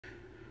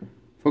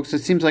Folks, it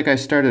seems like I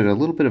started a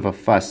little bit of a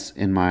fuss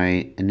in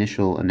my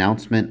initial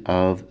announcement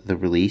of the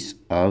release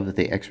of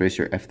the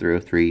Xracer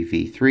F303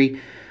 V3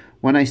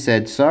 when I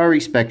said, sorry,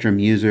 Spektrum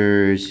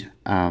users.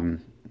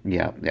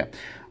 Yeah.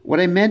 What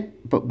I meant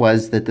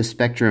was that the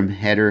Spektrum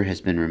header has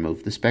been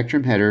removed. The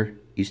Spektrum header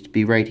used to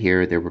be right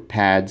here. There were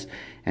pads,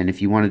 and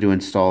if you wanted to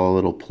install a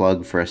little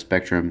plug for a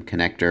Spektrum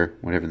connector,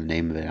 whatever the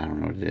name of it, I don't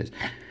know what it is,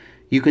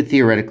 you could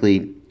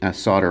theoretically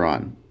solder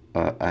on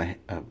a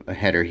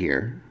header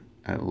here,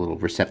 a little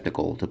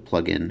receptacle to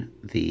plug in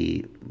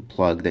the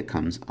plug that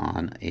comes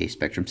on a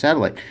Spektrum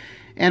satellite.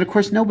 And of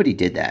course, nobody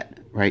did that,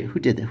 right? Who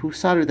did that? Who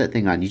soldered that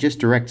thing on? You just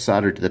direct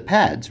solder to the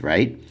pads,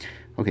 right?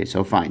 Okay,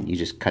 so fine. You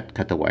just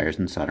cut the wires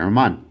and solder them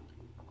on.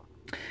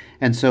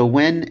 And so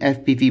when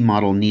FPV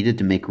model needed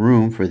to make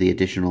room for the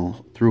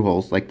additional through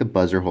holes, like the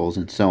buzzer holes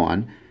and so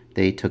on,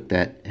 they took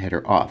that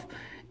header off.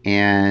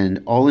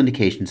 And all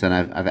indications, and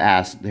I've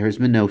asked, there's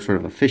been no sort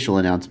of official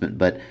announcement,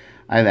 but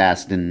I've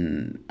asked,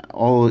 and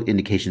all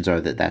indications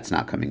are that that's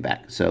not coming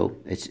back. So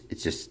it's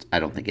just, I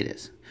don't think it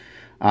is.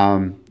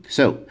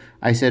 So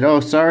I said,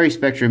 oh, sorry,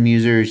 Spektrum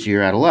users,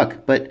 you're out of luck.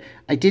 But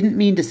I didn't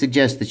mean to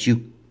suggest that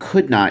you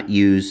could not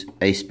use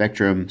a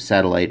Spektrum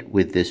satellite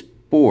with this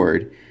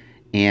board.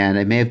 And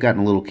I may have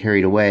gotten a little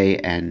carried away,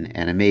 and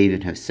I may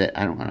even have said,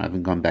 I don't know, I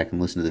haven't gone back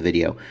and listened to the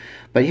video.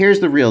 But here's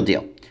the real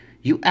deal.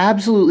 You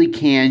absolutely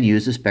can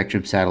use a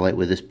Spektrum satellite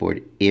with this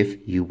board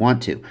if you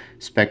want to.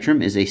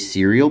 Spektrum is a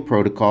serial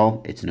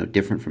protocol. It's no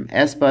different from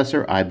S-Bus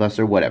or I-Bus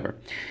or whatever.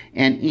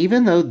 And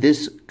even though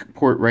this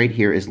port right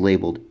here is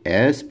labeled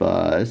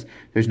S-Bus,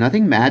 there's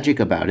nothing magic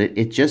about it.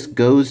 It just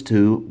goes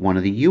to one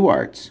of the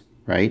UARTs,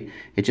 right?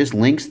 It just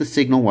links the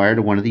signal wire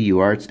to one of the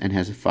UARTs and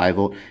has a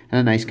 5-volt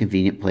and a nice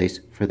convenient place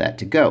for that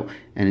to go.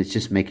 And it's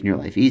just making your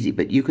life easy.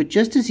 But you could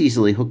just as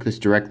easily hook this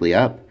directly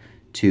up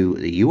to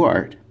the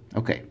UART.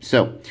 Okay,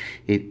 so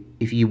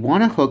if you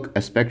want to hook a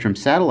Spektrum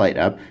satellite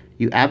up,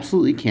 you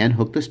absolutely can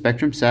hook the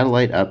Spektrum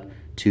satellite up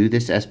to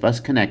this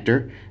S-Bus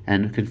connector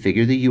and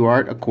configure the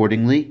UART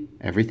accordingly.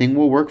 Everything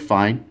will work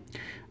fine.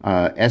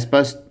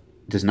 S-Bus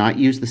does not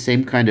use the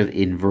same kind of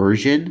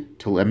inversion,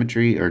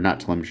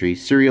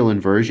 serial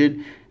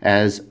inversion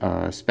as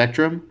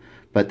Spektrum,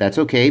 but that's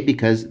okay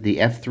because the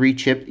F3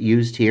 chip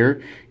used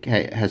here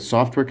has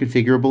software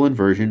configurable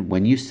inversion.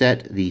 When you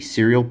set the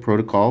serial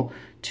protocol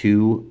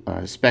to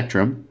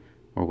Spektrum,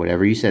 or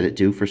whatever you set it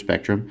to for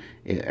Spektrum,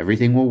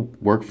 everything will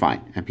work fine,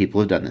 and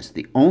people have done this.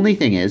 The only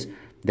thing is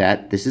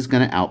that this is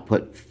going to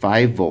output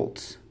 5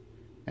 volts,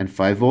 and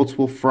 5 volts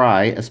will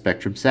fry a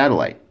Spektrum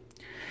satellite.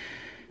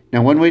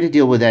 Now, one way to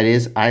deal with that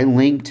is I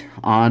linked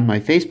on my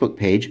Facebook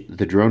page,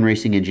 The Drone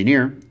Racing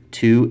Engineer,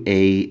 to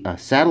a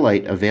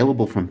satellite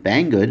available from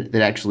Banggood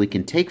that actually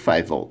can take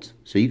 5 volts.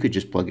 So you could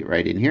just plug it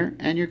right in here,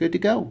 and you're good to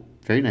go.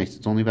 Very nice.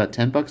 It's only about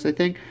 10 bucks, I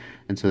think,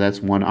 and so that's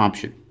one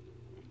option.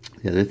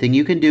 The other thing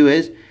you can do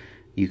is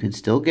you can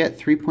still get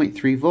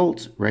 3.3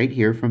 volts right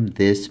here from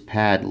this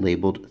pad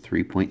labeled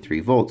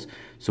 3.3 volts.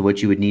 So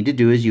what you would need to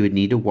do is you would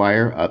need to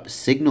wire up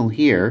signal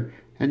here,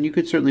 and you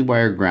could certainly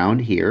wire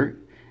ground here,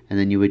 and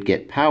then you would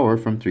get power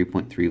from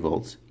 3.3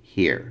 volts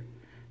here.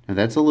 Now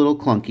that's a little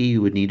clunky.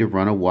 You would need to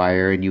run a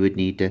wire, and you would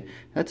need to,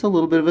 that's a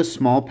little bit of a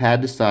small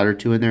pad to solder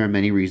to, and there are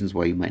many reasons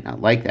why you might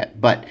not like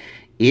that. But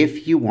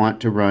if you want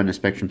to run a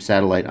Spektrum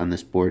satellite on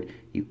this board,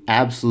 you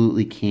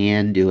absolutely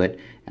can do it.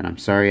 And I'm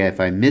sorry if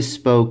I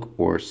misspoke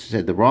or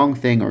said the wrong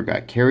thing or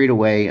got carried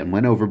away and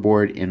went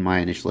overboard in my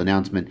initial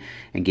announcement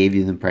and gave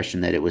you the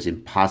impression that it was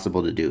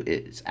impossible to do.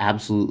 It's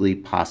absolutely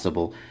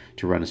possible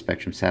to run a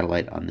Spektrum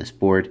satellite on this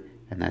board,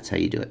 and that's how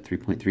you do it.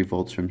 3.3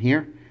 volts from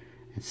here,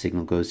 and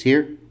signal goes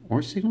here,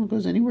 or signal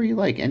goes anywhere you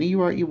like, any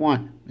UART you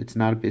want. It's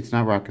not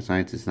rocket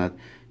science. It's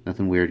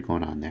nothing weird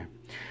going on there.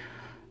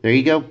 There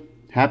you go.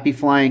 Happy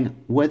flying,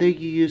 whether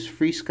you use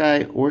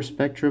FreeSky or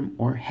Spektrum,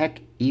 or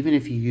heck, even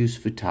if you use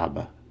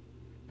Futaba.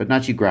 But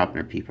not you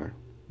Graupner peeper.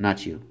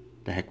 Not you.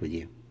 The heck with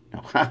you.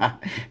 No.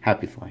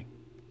 Happy flying.